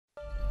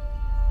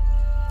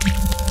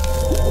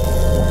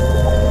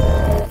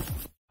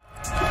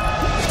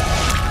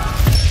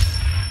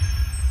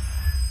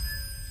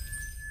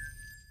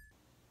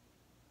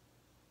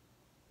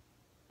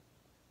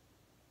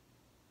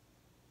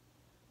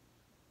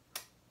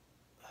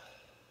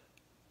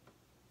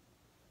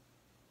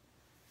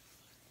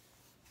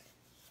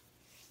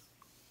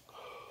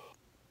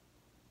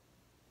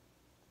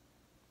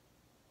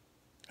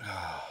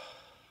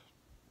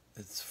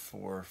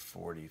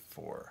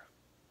4:44.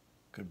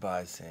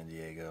 Goodbye, San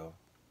Diego.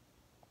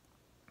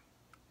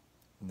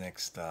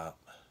 Next stop,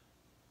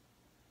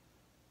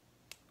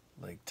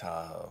 Lake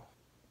Tahoe.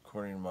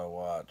 According to my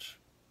watch,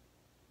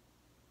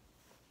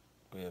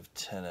 we have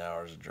 10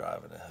 hours of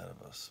driving ahead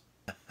of us.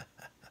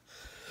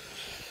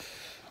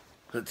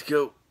 Let's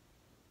go.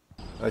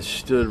 I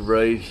stood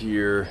right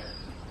here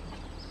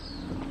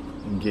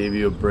and gave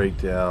you a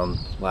breakdown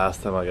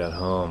last time I got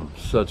home.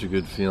 Such a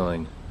good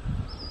feeling.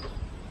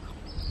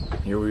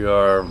 Here we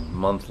are, a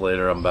month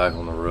later, I'm back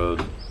on the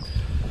road.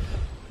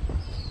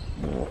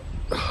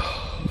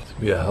 It's gonna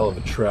be a hell of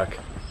a trek.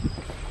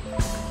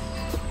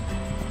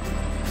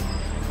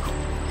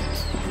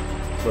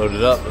 Load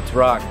it up, let's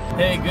rock.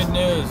 Hey, good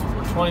news.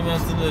 We're 20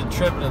 minutes into the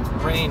trip and it's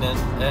raining,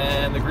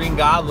 and the Green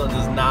Goblin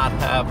does not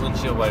have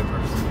windshield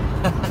wipers.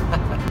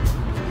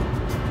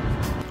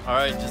 All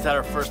right, just had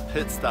our first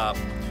pit stop.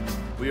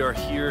 We are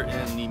here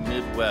in the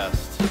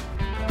Midwest.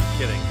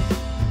 Kidding.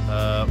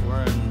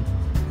 We're in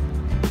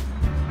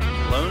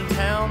Lone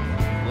Town?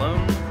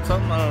 Lone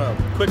something? I don't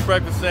know. Quick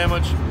breakfast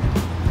sandwich.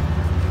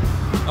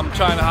 I'm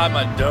trying to hide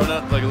my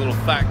donut like a little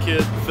fat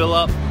kid. Fill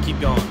up, keep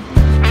going.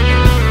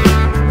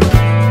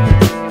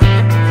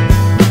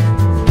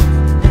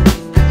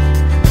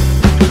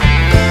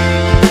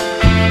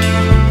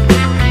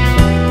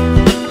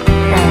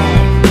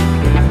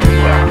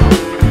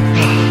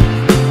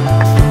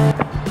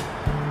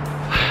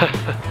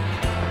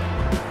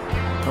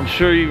 I'm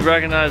sure you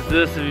recognize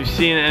this if you've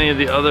seen any of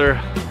the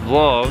other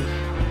vlogs.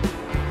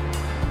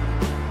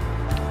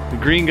 The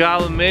Green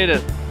Goblin made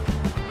it.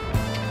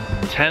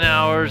 10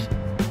 hours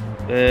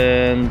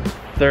and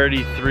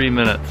 33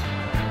 minutes.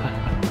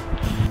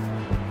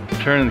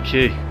 Turning the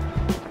key.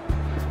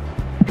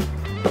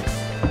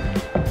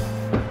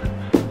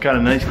 Got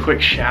a nice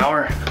quick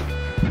shower.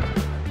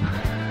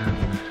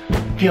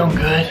 Feeling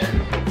good.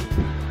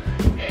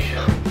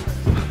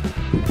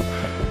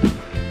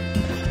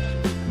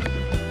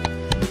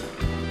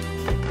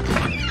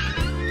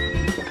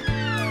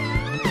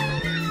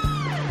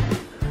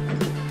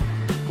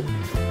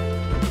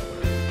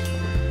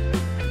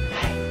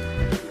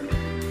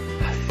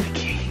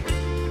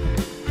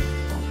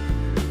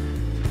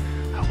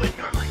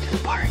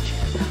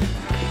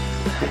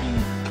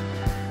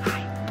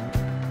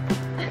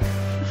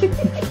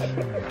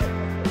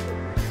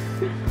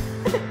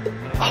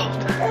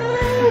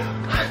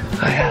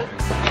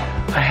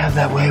 I have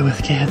that way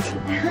with kids.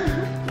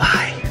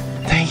 Bye.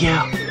 Thank you.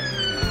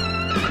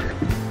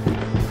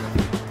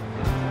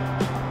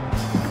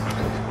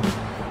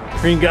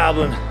 Green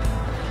Goblin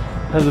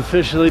has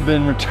officially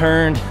been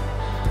returned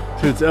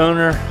to its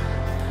owner.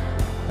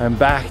 I'm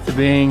back to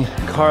being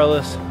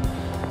carless,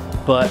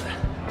 but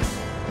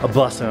a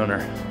bus owner.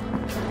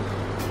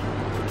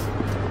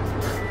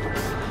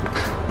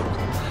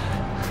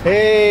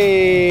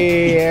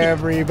 Hey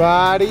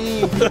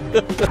everybody!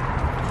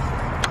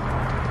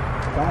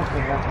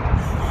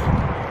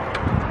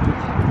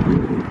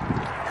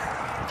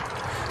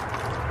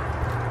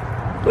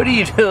 What are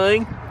you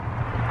doing?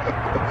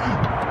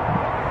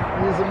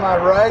 Using my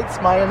rights,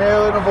 my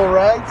inalienable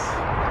rights.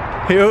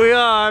 Here we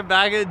are,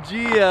 back at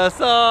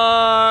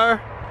GSR.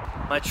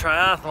 My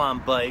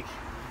triathlon bike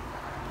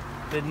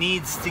that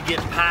needs to get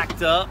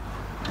packed up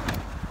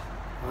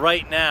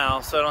right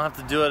now so I don't have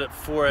to do it at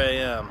 4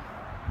 a.m.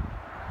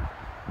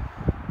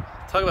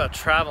 Talk about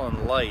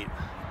traveling light.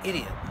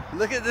 Idiot.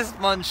 Look at this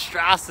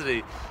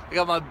monstrosity. I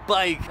got my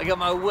bike, I got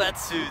my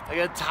wetsuit, I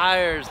got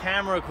tires,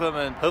 camera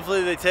equipment.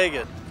 Hopefully they take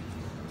it.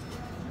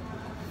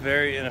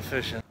 Very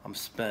inefficient. I'm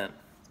spent,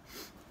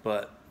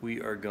 but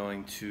we are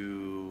going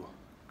to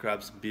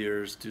grab some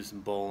beers, do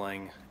some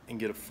bowling, and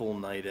get a full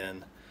night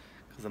in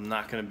because I'm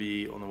not going to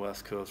be on the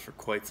West Coast for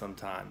quite some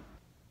time.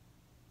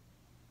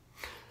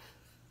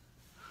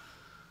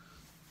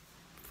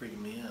 Freaking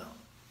me out.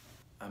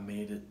 I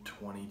made it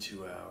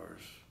 22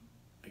 hours.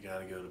 I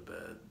gotta go to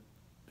bed.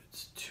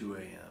 It's 2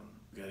 a.m.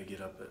 We gotta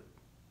get up at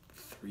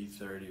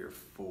 3:30 or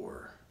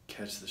 4,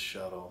 catch the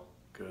shuttle,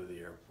 go to the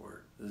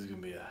airport. This is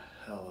gonna be a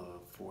hell of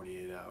a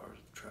 48 hours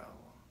of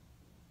travel.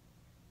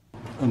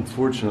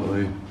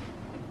 Unfortunately,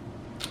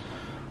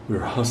 we're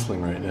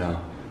hustling right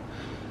now.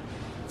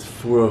 It's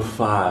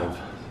 4:05.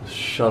 The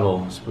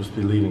shuttle is supposed to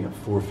be leaving at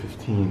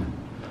 4:15.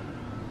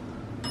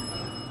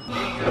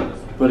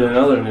 But in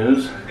other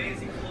news,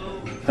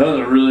 that was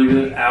a really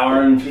good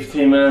hour and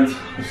 15 minutes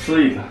of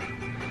sleep.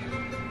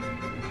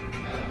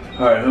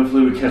 Alright,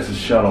 hopefully we catch the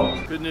shuttle.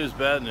 Good news,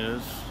 bad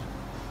news.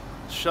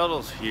 The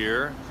shuttle's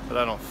here, but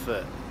I don't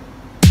fit.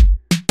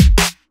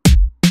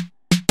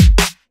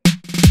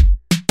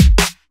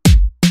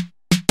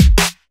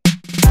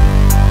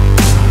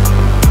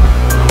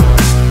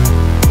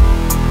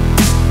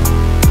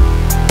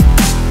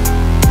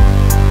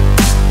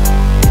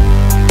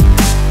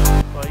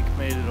 Bike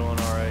made it on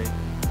alright.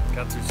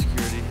 Got through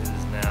security. It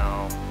is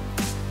now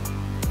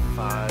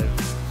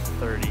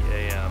 5:30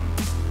 a.m.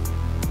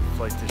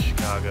 Flight to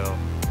Chicago,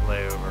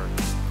 layover,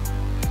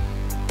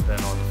 then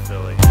on to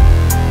Philly.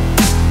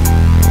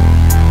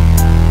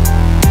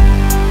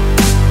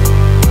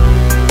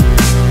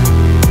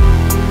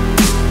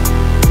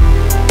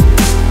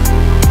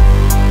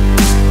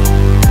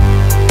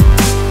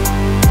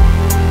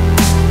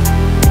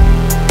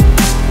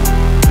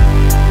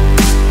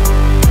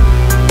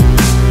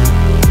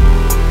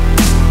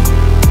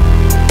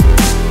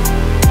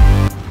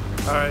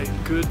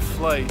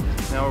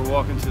 Now we're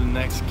walking to the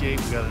next gate.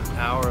 We got an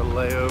hour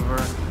layover.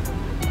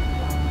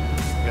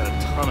 We got a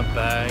ton of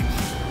bags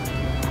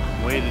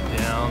weighted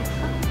down.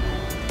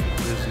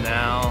 It is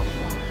now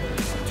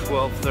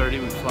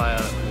 12:30. We fly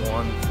out at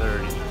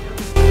 1:30.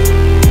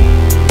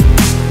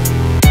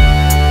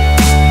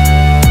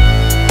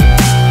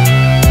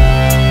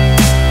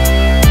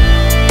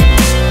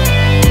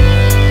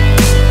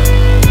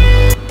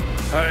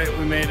 All right,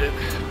 we made it.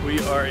 We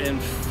are in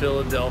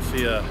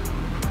Philadelphia.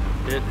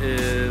 It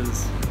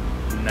is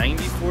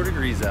 94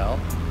 degrees out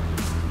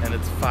and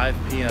it's 5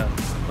 p.m.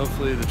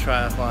 Hopefully the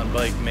triathlon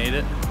bike made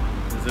it.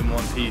 It's in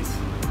one piece.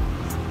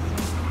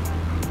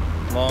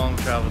 Long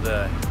travel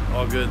day.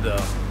 All good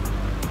though.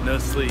 No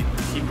sleep.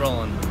 Keep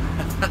rolling.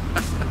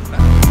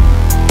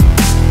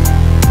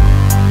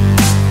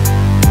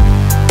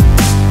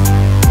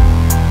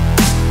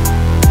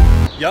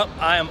 Yup,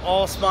 I am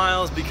all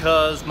smiles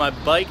because my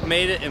bike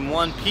made it in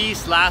one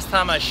piece. Last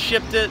time I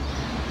shipped it,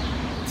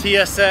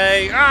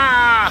 TSA,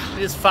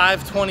 it is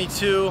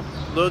 5:22.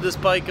 Load this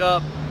bike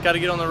up, gotta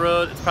get on the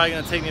road. It's probably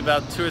gonna take me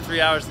about 2 or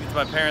 3 hours to get to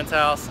my parents'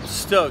 house. I'm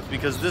stoked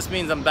because this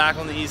means I'm back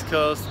on the East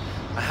Coast.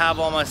 I have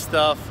all my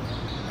stuff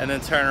and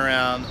then turn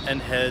around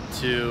and head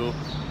to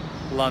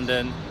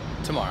London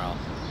tomorrow.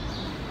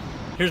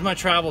 Here's my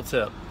travel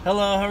tip.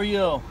 Hello, how are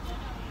you?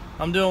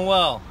 I'm doing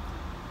well.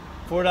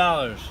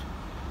 $4.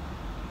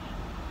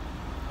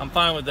 I'm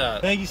fine with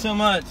that. Thank you so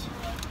much.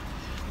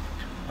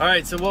 All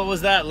right, so what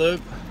was that,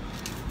 Luke?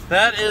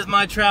 That is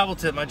my travel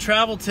tip. My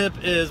travel tip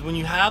is when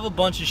you have a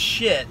bunch of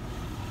shit,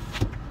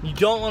 you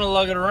don't want to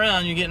lug it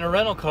around, you get in a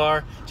rental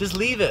car, just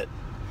leave it.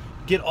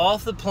 Get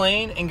off the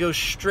plane and go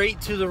straight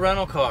to the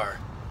rental car.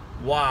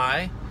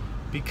 Why?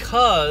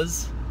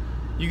 Because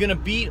you're gonna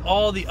beat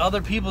all the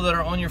other people that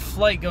are on your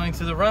flight going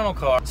to the rental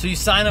car. So you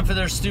sign up for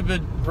their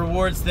stupid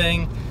rewards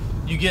thing,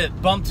 you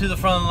get bumped to the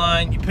front of the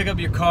line, you pick up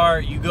your car,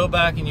 you go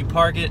back and you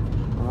park it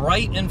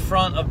right in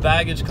front of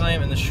baggage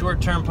claim in the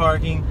short-term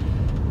parking.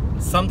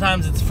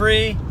 Sometimes it's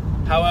free,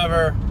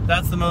 however,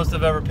 that's the most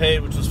I've ever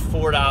paid, which was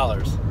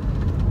 $4.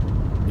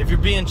 If you're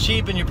being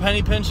cheap and you're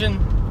penny pinching,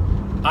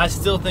 I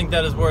still think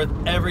that is worth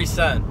every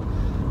cent.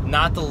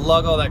 Not to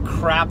lug all that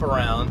crap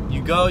around.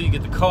 You go, you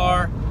get the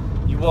car,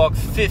 you walk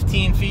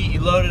 15 feet,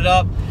 you load it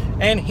up,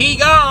 and he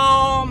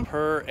gone!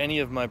 Per any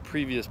of my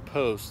previous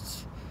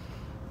posts,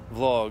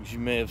 vlogs, you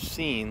may have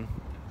seen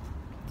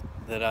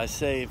that I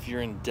say if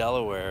you're in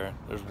Delaware,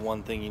 there's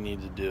one thing you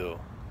need to do.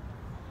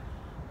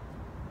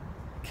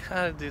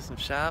 Gotta do some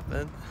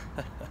shopping.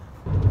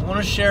 I want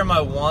to share my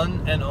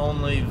one and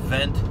only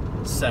vent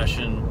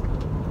session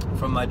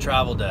from my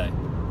travel day.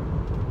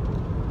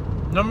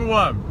 Number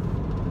one,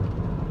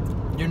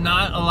 you're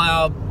not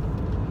allowed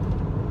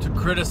to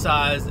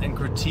criticize and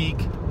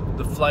critique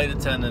the flight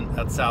attendant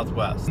at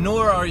Southwest,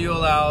 nor are you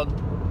allowed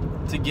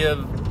to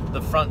give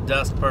the front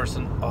desk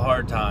person a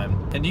hard time.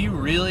 And do you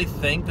really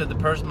think that the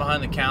person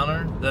behind the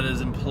counter that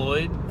is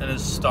employed and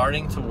is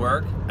starting to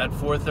work at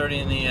 4:30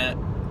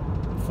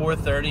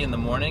 in the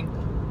morning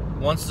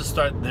wants to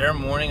start their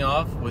morning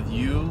off with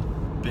you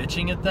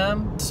bitching at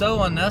them?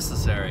 So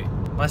unnecessary.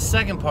 My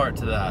second part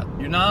to that,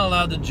 you're not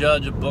allowed to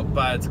judge a book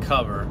by its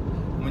cover.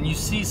 When you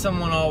see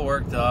someone all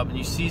worked up and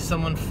you see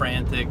someone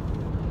frantic,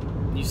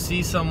 you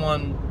see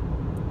someone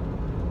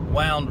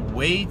wound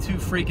way too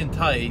freaking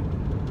tight,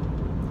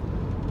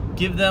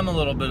 give them a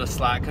little bit of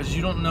slack because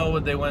you don't know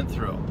what they went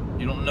through.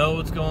 You don't know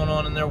what's going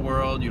on in their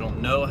world. You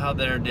don't know how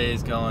their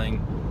day's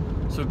going.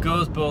 So it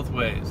goes both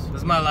ways.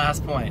 This is my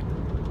last point.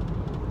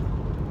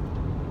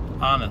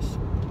 Honest.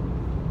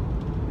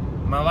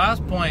 My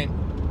last point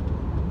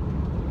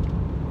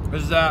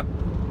is that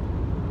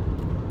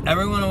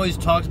everyone always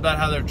talks about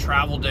how their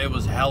travel day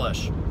was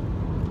hellish.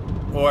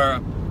 Or,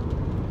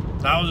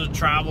 that was a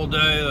travel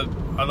day that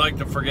I'd like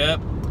to forget.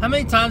 How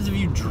many times have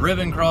you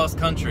driven cross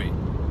country?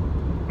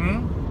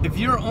 If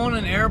you're on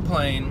an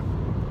airplane,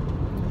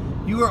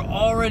 you are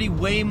already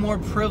way more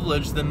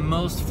privileged than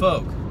most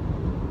folk.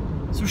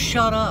 So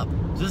shut up.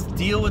 Just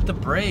deal with the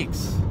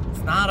breaks.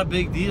 It's not a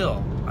big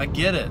deal. I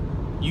get it.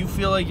 You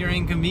feel like you're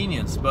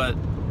inconvenienced, but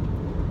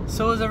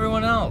so is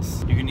everyone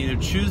else. You can either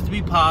choose to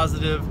be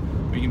positive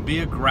or you can be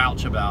a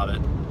grouch about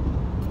it.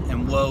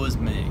 And woe is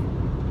me.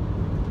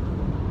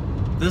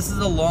 This is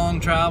a long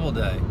travel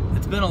day.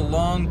 It's been a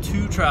long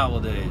 2 travel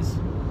days.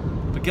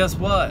 But guess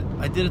what?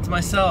 I did it to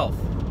myself.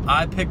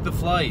 I picked the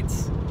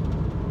flights.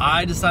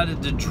 I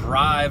decided to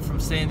drive from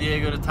San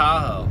Diego to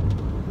Tahoe.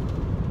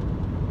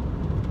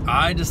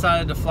 I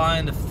decided to fly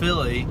into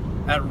Philly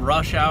at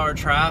rush hour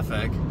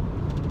traffic,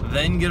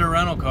 then get a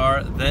rental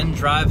car, then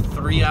drive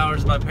 3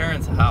 hours to my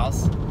parents'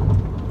 house,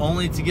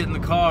 only to get in the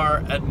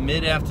car at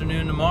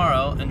mid-afternoon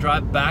tomorrow and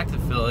drive back to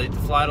Philly to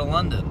fly to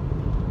London.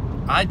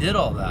 I did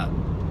all that.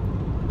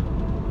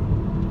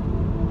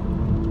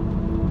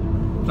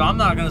 So I'm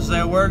not gonna say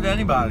a word to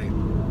anybody.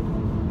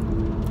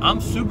 I'm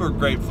super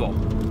grateful.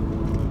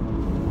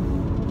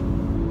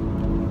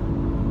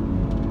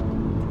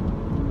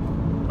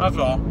 That's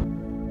all.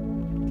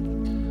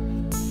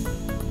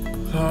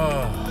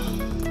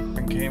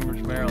 In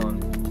Cambridge, Maryland.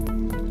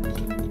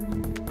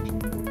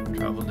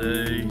 Travel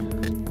day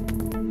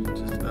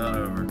just about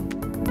over.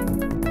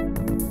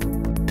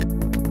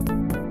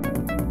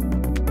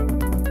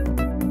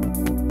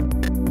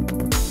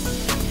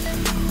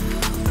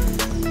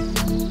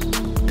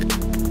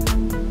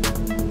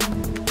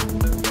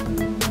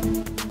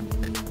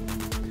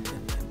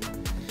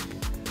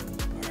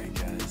 Alright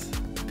guys,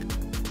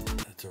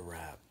 that's a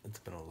wrap. It's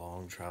been a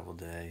long travel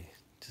day.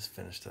 Just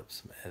finished up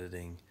some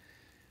editing.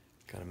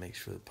 Gotta make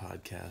sure the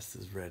podcast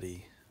is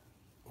ready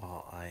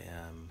while I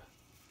am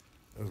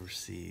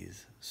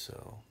overseas,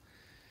 so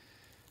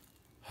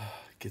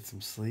get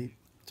some sleep.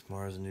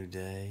 Tomorrow's a new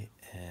day,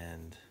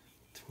 and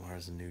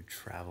tomorrow's a new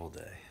travel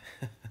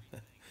day.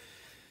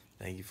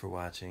 Thank you for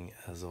watching.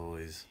 As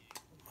always,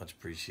 much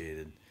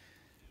appreciated.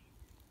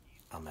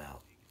 I'm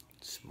out.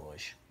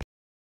 Smush.